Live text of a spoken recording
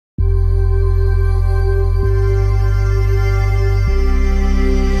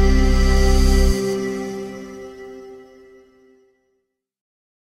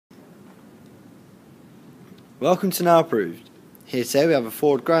Welcome to Now Approved. Here today we have a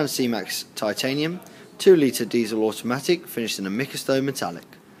Ford Grand C-Max Titanium 2 litre diesel automatic finished in a Mica stone metallic.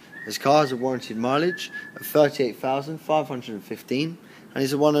 This car has a warranted mileage of 38,515 and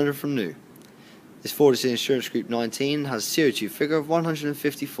is a 100 from new. This Ford is in Insurance Group 19 and has a CO2 figure of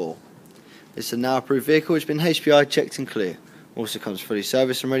 154. It's a Now Approved vehicle which has been HPI checked and clear. Also comes fully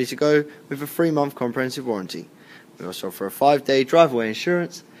serviced and ready to go with a 3-month comprehensive warranty. We also offer a 5-day drive-away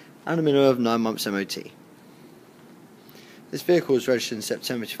insurance and a minimum of 9 months MOT. This vehicle was registered in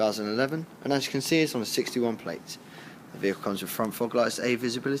September 2011 and as you can see it's on a 61 plate. The vehicle comes with front fog lights A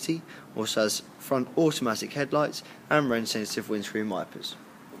visibility, also has front automatic headlights and rain sensitive windscreen wipers.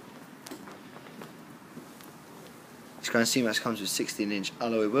 This Grand C-Max comes with 16-inch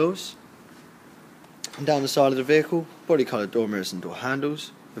alloy wheels. And down the side of the vehicle, body coloured door mirrors and door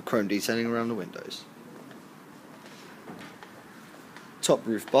handles with chrome detailing around the windows. Top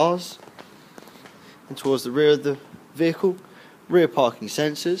roof bars, and towards the rear of the vehicle, rear parking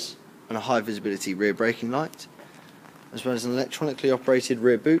sensors and a high visibility rear braking light, as well as an electronically operated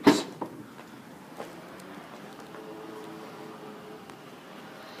rear boot.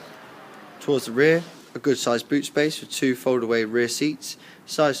 Towards the rear, a good sized boot space with 2 fold away rear seats,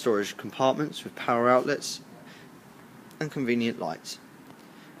 side storage compartments with power outlets and convenient lights,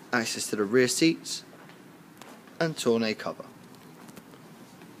 access to the rear seats and tonneau cover.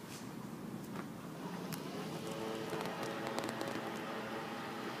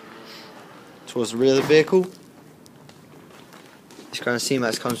 Towards the rear of the vehicle, this Grand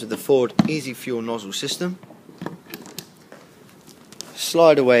C-Max comes with the Ford Easy Fuel nozzle system,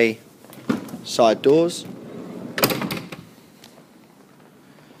 slide away side doors.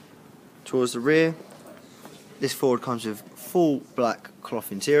 Towards the rear, this Ford comes with full black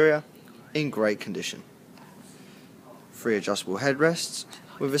cloth interior in great condition. 3 adjustable headrests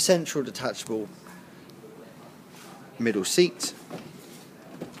with a central detachable middle seat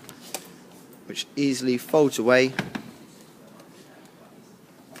which easily folds away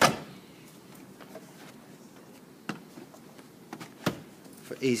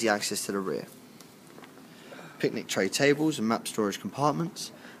for easy access to the rear. Picnic tray tables and map storage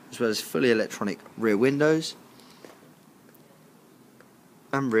compartments, as well as fully electronic rear windows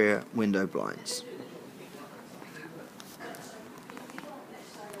and rear window blinds.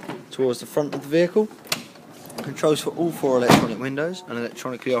 Towards the front of the vehicle, controls for all 4 electronic windows and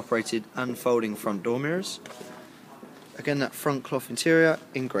electronically operated and folding front door mirrors. Again, that front cloth interior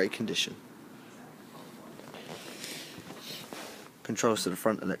in great condition. Controls to the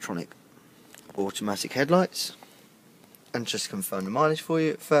front electronic automatic headlights. And just to confirm the mileage for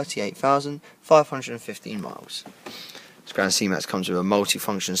you, 38,515 miles. This Grand C-Max comes with a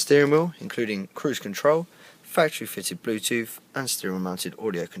multi-function steering wheel, including cruise control, factory fitted Bluetooth and steering wheel mounted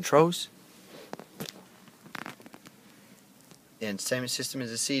audio controls. The entertainment system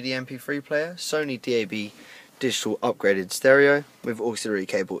is a CD MP3 player, Sony DAB digital upgraded stereo with auxiliary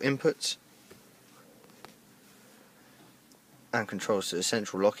cable inputs, and controls to the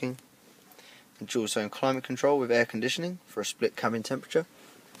central locking, and dual zone climate control with air conditioning for a split cabin temperature,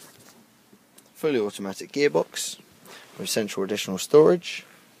 fully automatic gearbox with central additional storage,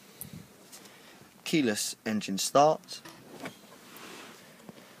 keyless engine start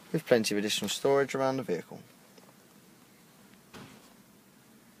with plenty of additional storage around the vehicle.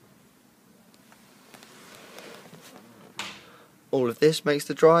 All of this makes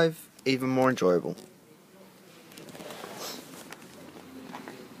the drive even more enjoyable.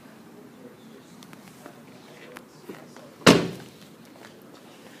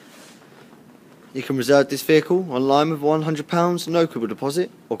 You can reserve this vehicle online with £100 no quibble deposit,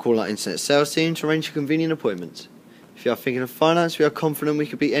 or call our internet sales team to arrange a convenient appointment. If you are thinking of finance, we are confident we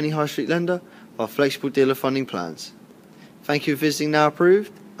could beat any high street lender with our flexible dealer funding plans. Thank you for visiting Now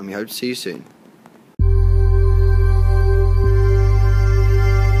Approved, and we hope to see you soon.